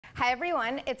Hi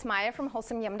everyone, it's Maya from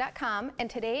WholesomeYum.com, and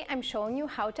today I'm showing you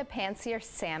how to pan-sear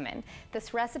salmon.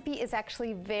 This recipe is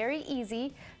actually very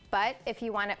easy, but if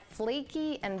you want it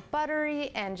flaky and buttery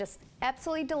and just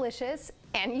absolutely delicious,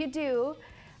 and you do,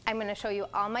 I'm going to show you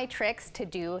all my tricks to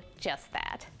do just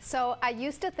that. So I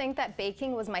used to think that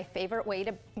baking was my favorite way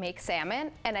to make salmon,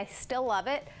 and I still love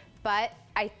it, but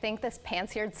I think this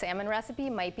pan-seared salmon recipe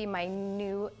might be my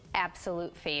new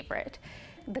absolute favorite.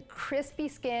 The crispy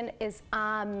skin is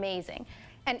amazing.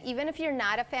 And even if you're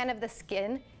not a fan of the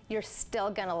skin, you're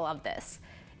still gonna love this.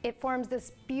 It forms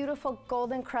this beautiful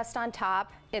golden crust on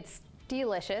top. It's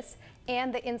delicious.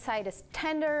 And the inside is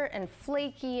tender and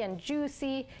flaky and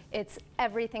juicy. It's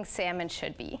everything salmon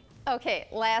should be. Okay,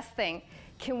 last thing.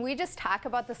 Can we just talk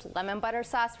about this lemon butter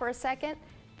sauce for a second?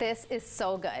 This is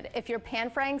so good. If you're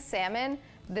pan frying salmon,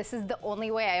 this is the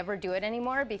only way I ever do it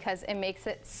anymore because it makes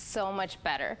it so much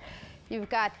better. You've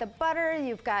got the butter,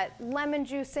 you've got lemon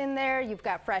juice in there, you've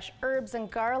got fresh herbs and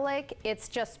garlic. It's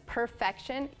just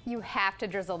perfection. You have to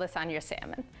drizzle this on your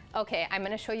salmon. Okay, I'm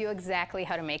gonna show you exactly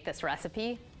how to make this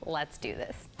recipe. Let's do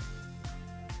this.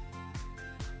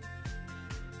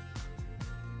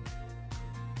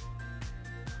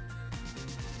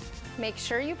 Make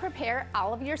sure you prepare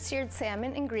all of your seared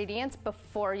salmon ingredients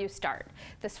before you start.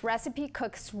 This recipe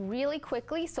cooks really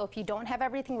quickly, so if you don't have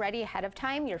everything ready ahead of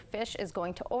time, your fish is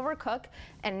going to overcook,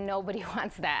 and nobody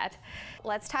wants that.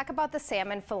 Let's talk about the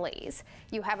salmon fillets.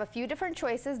 You have a few different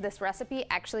choices. This recipe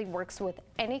actually works with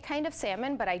any kind of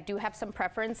salmon, but I do have some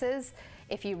preferences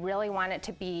if you really want it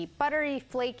to be buttery,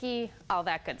 flaky, all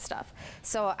that good stuff.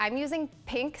 So I'm using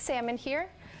pink salmon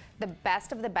here. The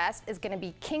best of the best is gonna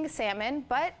be king salmon,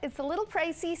 but it's a little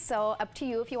pricey, so up to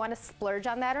you if you wanna splurge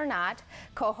on that or not.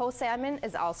 Coho salmon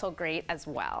is also great as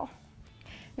well.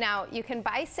 Now, you can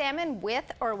buy salmon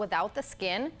with or without the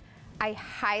skin. I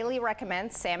highly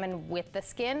recommend salmon with the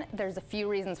skin. There's a few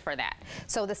reasons for that.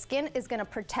 So the skin is gonna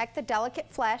protect the delicate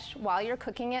flesh while you're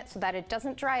cooking it so that it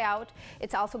doesn't dry out.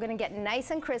 It's also gonna get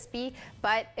nice and crispy,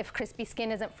 but if crispy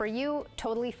skin isn't for you,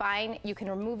 totally fine. You can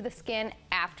remove the skin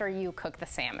after you cook the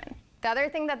salmon. The other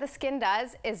thing that the skin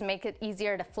does is make it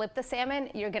easier to flip the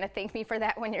salmon. You're gonna thank me for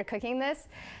that when you're cooking this.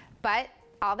 But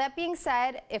all that being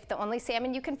said, if the only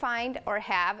salmon you can find or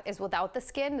have is without the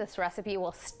skin, this recipe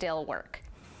will still work.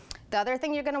 The other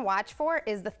thing you're gonna watch for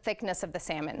is the thickness of the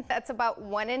salmon. That's about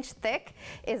 1 inch thick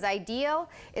is ideal.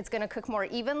 It's gonna cook more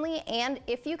evenly, and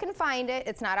if you can find it,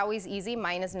 it's not always easy,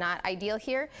 mine is not ideal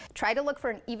here. Try to look for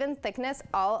an even thickness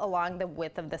all along the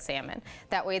width of the salmon.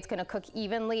 That way it's gonna cook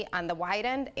evenly on the wide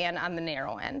end and on the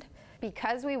narrow end.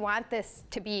 Because we want this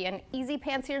to be an easy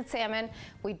pan-seared salmon,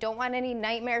 we don't want any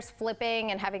nightmares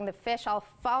flipping and having the fish all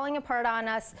falling apart on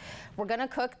us. We're gonna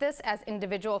cook this as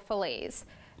individual fillets.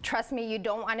 Trust me, you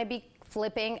don't want to be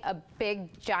flipping a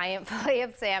big giant fillet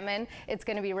of salmon. It's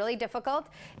going to be really difficult.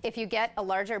 If you get a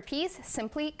larger piece,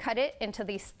 simply cut it into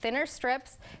these thinner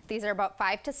strips. These are about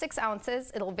 5 to 6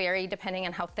 ounces. It'll vary depending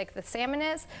on how thick the salmon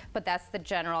is, but that's the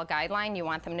general guideline. You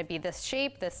want them to be this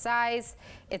shape, this size.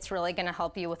 It's really going to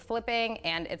help you with flipping,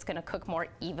 and it's going to cook more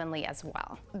evenly as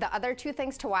well. The other two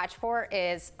things to watch for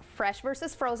is fresh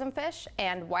versus frozen fish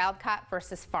and wild caught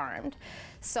versus farmed.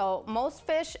 So most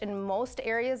fish in most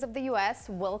areas of the US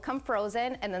will come frozen,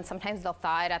 and then sometimes they'll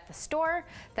thaw it at the store.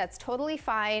 That's totally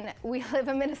fine. We live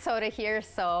in Minnesota here,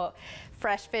 so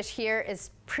fresh fish here is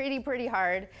pretty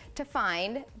hard to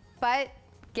find, but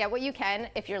get what you can.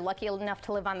 If you're lucky enough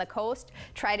to live on the coast,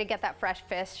 try to get that fresh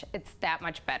fish. It's that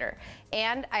much better.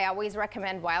 And I always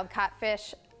recommend wild caught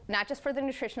fish, not just for the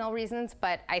nutritional reasons,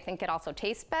 but I think it also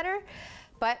tastes better.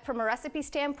 But from a recipe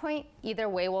standpoint, either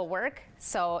way will work.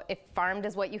 So if farmed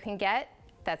is what you can get,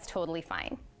 that's totally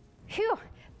fine. Phew,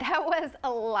 that was a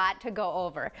lot to go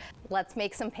over. Let's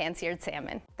make some pan-seared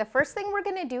salmon. The first thing we're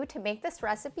gonna do to make this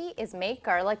recipe is make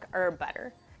garlic herb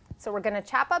butter. So we're gonna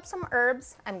chop up some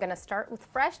herbs. I'm gonna start with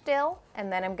fresh dill,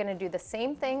 and then I'm gonna do the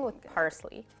same thing with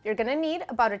parsley. You're gonna need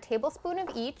about a tablespoon of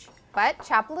each, but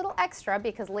chop a little extra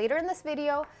because later in this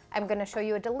video, I'm gonna show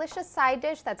you a delicious side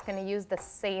dish that's gonna use the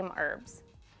same herbs.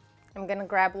 I'm gonna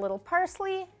grab a little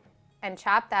parsley and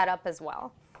chop that up as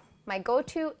well. My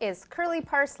go-to is curly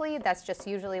parsley. That's just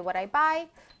usually what I buy,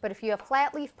 but if you have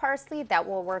flat leaf parsley, that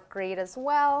will work great as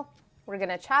well. We're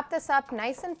gonna chop this up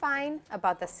nice and fine,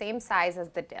 about the same size as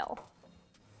the dill.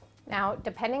 Now,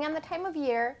 depending on the time of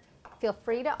year, feel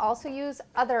free to also use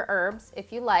other herbs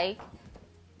if you like.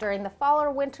 During the fall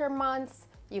or winter months,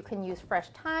 you can use fresh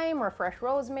thyme or fresh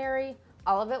rosemary.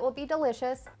 All of it will be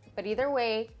delicious, but either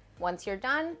way, once you're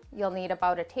done, you'll need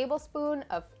about a tablespoon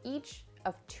of each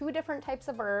of 2 different types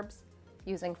of herbs.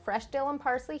 Using fresh dill and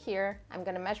parsley here, I'm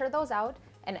gonna measure those out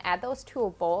and add those to a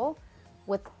bowl.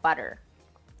 with butter.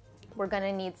 We're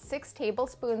gonna need 6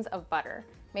 tablespoons of butter.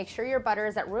 Make sure your butter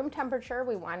is at room temperature.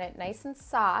 We want it nice and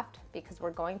soft because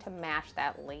we're going to mash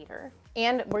that later.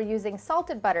 And we're using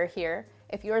salted butter here.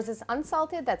 If yours is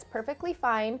unsalted, that's perfectly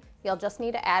fine. You'll just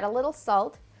need to add a little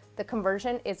salt. The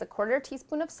conversion is 1/4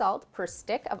 teaspoon of salt per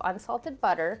stick of unsalted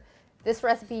butter. This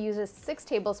recipe uses 6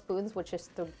 tablespoons, which is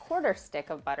 3/4 stick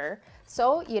of butter.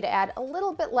 So you'd add a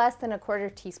little bit less than 1/4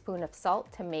 teaspoon of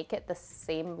salt to make it the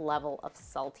same level of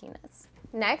saltiness.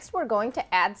 Next, we're going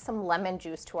to add some lemon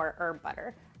juice to our herb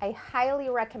butter. I highly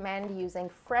recommend using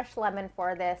fresh lemon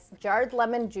for this. Jarred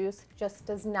lemon juice just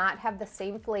does not have the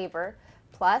same flavor,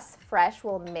 plus fresh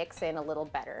will mix in a little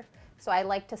better. So I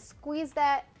like to squeeze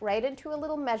that right into a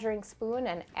little measuring spoon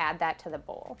and add that to the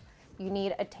bowl. You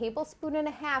need 1.5 tablespoons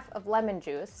of lemon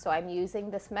juice, so I'm using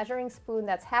this measuring spoon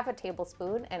that's 1/2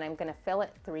 tablespoon, and I'm gonna fill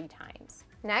it 3 times.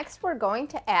 Next, we're going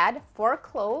to add 4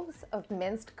 cloves of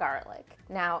minced garlic.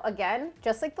 Now, again,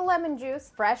 just like the lemon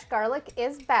juice, fresh garlic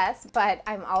is best, but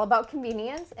I'm all about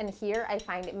convenience, and here I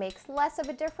find it makes less of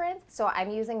a difference, so I'm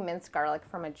using minced garlic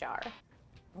from a jar.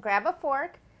 Grab a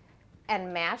fork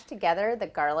and mash together the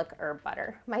garlic herb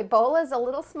butter. My bowl is a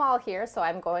little small here, so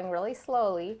I'm going really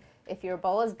slowly. If your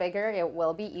bowl is bigger, it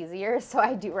will be easier, so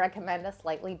I do recommend a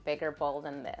slightly bigger bowl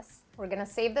than this. We're gonna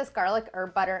save this garlic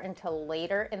herb butter until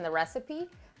later in the recipe,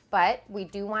 but we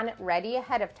do want it ready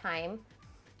ahead of time.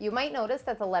 You might notice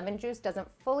that the lemon juice doesn't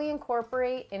fully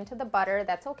incorporate into the butter.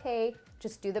 That's okay,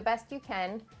 just do the best you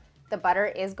can. The butter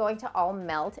is going to all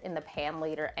melt in the pan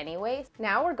later anyway.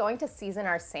 Now we're going to season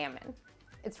our salmon.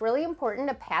 It's really important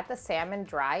to pat the salmon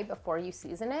dry before you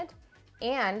season it.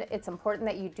 And it's important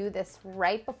that you do this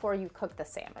right before you cook the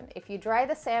salmon. If you dry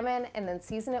the salmon and then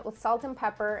season it with salt and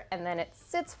pepper and then it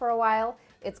sits for a while,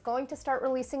 it's going to start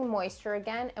releasing moisture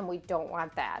again, and we don't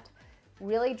want that.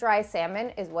 Really dry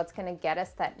salmon is what's gonna get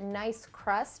us that nice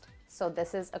crust, so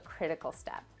this is a critical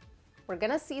step. We're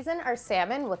gonna season our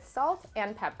salmon with salt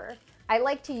and pepper. I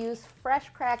like to use fresh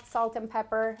cracked salt and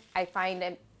pepper. I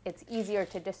find it's easier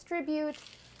to distribute.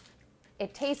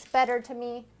 It tastes better to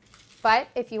me. But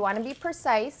if you want to be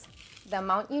precise, the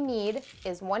amount you need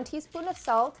is 1 teaspoon of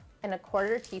salt and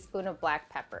 1/4 teaspoon of black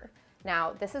pepper.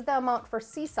 Now, this is the amount for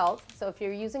sea salt, so if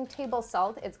you're using table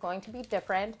salt, it's going to be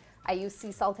different. I use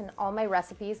sea salt in all my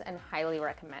recipes and highly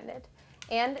recommend it.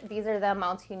 And these are the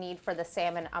amounts you need for the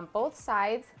salmon on both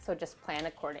sides, so just plan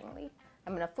accordingly.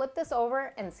 I'm gonna flip this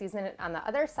over and season it on the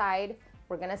other side.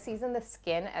 We're gonna season the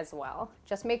skin as well.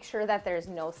 Just make sure that there's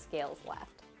no scales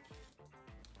left.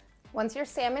 Once your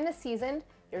salmon is seasoned,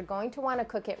 you're going to want to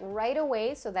cook it right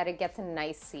away so that it gets a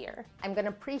nice sear. I'm going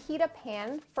to preheat a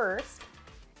pan first,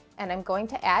 and I'm going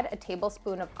to add 1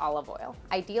 tablespoon of olive oil.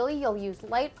 Ideally, you'll use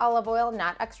light olive oil,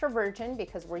 not extra virgin,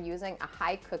 because we're using a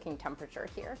high cooking temperature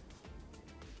here.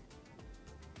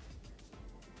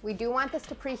 We do want this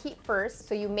to preheat first,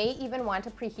 so you may even want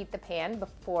to preheat the pan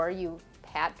before you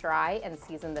pat dry and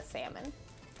season the salmon.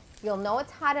 You'll know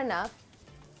it's hot enough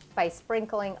by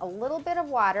sprinkling a little bit of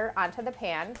water onto the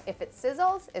pan. If it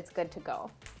sizzles, it's good to go.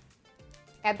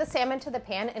 Add the salmon to the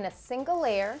pan in a single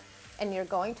layer, and you're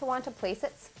going to want to place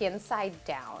it skin side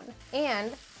down.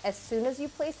 And as soon as you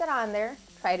place it on there,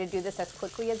 try to do this as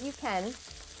quickly as you can.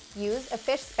 Use a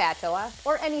fish spatula,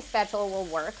 or any spatula will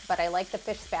work, but I like the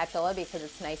fish spatula because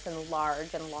it's nice and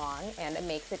large and long, and it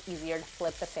makes it easier to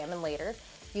flip the salmon later.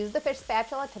 Use the fish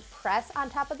spatula to press on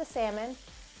top of the salmon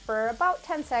for about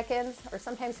 10 seconds, or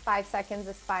sometimes 5 seconds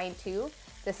is fine too.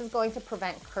 This is going to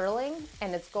prevent curling,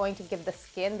 and it's going to give the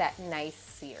skin that nice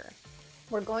sear.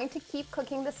 We're going to keep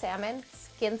cooking the salmon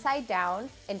skin side down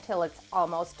until it's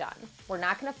almost done. We're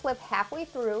not going to flip halfway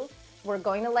through. We're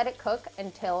going to let it cook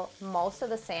until most of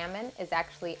the salmon is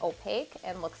actually opaque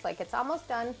and looks like it's almost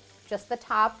done. Just the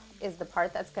top is the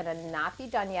part that's going to not be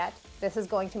done yet. This is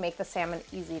going to make the salmon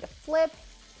easy to flip.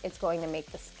 It's going to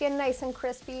make the skin nice and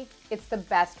crispy. It's the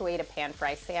best way to pan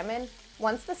fry salmon.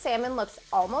 Once the salmon looks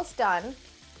almost done,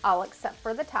 all except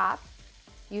for the top,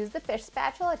 use the fish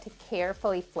spatula to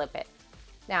carefully flip it.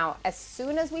 Now, as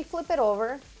soon as we flip it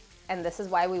over, and this is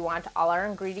why we want all our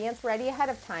ingredients ready ahead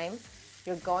of time,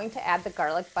 you're going to add the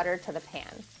garlic butter to the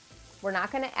pan. We're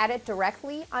not going to add it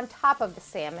directly on top of the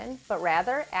salmon, but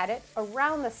rather add it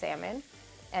around the salmon,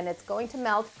 and it's going to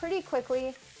melt pretty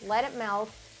quickly. Let it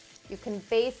melt. You can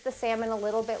baste the salmon a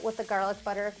little bit with the garlic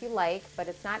butter if you like, but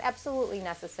it's not absolutely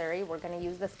necessary. We're going to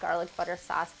use this garlic butter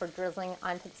sauce for drizzling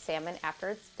onto the salmon after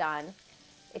it's done.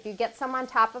 If you get some on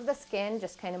top of the skin,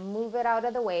 just kind of move it out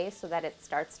of the way so that it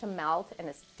starts to melt and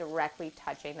is directly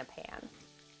touching the pan.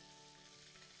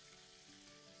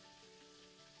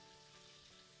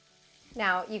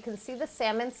 Now you can see the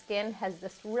salmon skin has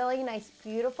this really nice,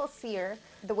 beautiful sear.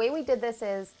 The way we did this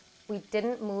is we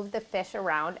didn't move the fish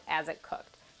around as it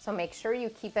cooked. So make sure you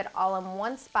keep it all in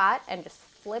one spot and just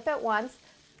flip it once.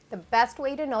 The best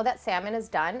way to know that salmon is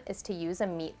done is to use a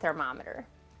meat thermometer.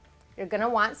 You're gonna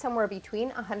want somewhere between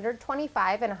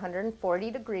 125 and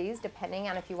 140 degrees, depending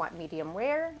on if you want medium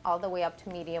rare, all the way up to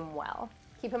medium well.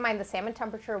 Keep in mind the salmon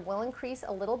temperature will increase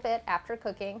a little bit after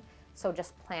cooking, so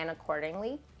just plan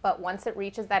accordingly. But once it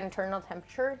reaches that internal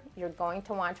temperature, you're going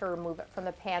to want to remove it from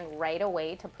the pan right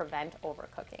away to prevent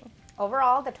overcooking.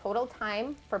 Overall, the total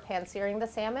time for pan searing the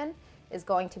salmon is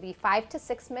going to be 5 to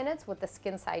 6 minutes with the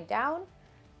skin side down,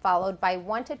 followed by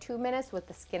 1 to 2 minutes with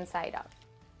the skin side up.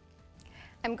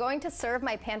 I'm going to serve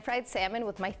my pan-fried salmon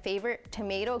with my favorite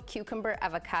tomato, cucumber,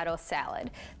 avocado salad.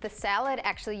 The salad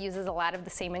actually uses a lot of the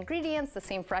same ingredients, the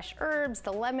same fresh herbs,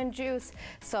 the lemon juice,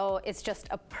 so it's just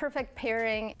a perfect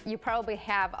pairing. You probably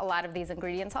have a lot of these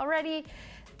ingredients already.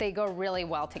 They go really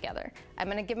well together. I'm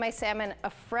gonna give my salmon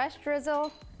a fresh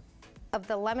drizzle of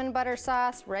the lemon butter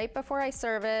sauce right before I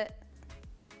serve it.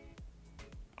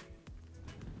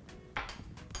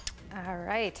 All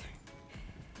right.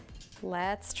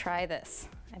 Let's try this.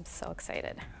 I'm so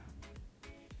excited.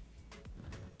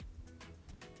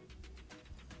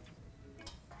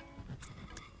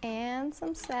 And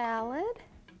some salad.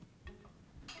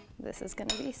 This is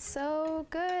gonna be so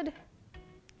good.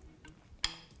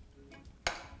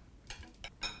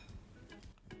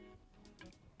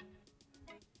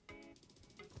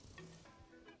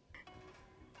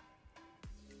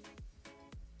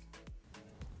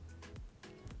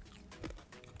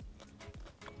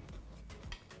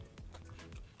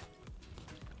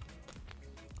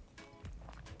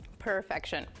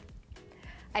 Perfection.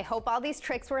 I hope all these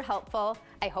tricks were helpful.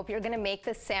 I hope you're gonna make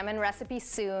this salmon recipe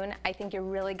soon. I think you're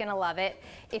really gonna love it.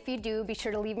 If you do, be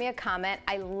sure to leave me a comment.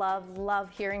 I love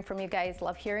hearing from you guys,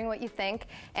 love hearing what you think.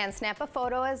 And snap a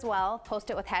photo as well, post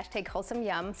it with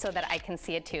 #WholesomeYum so that I can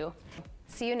see it too.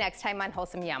 See you next time on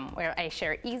Wholesome Yum, where I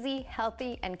share easy,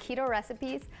 healthy, and keto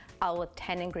recipes, all with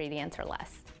 10 ingredients or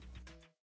less.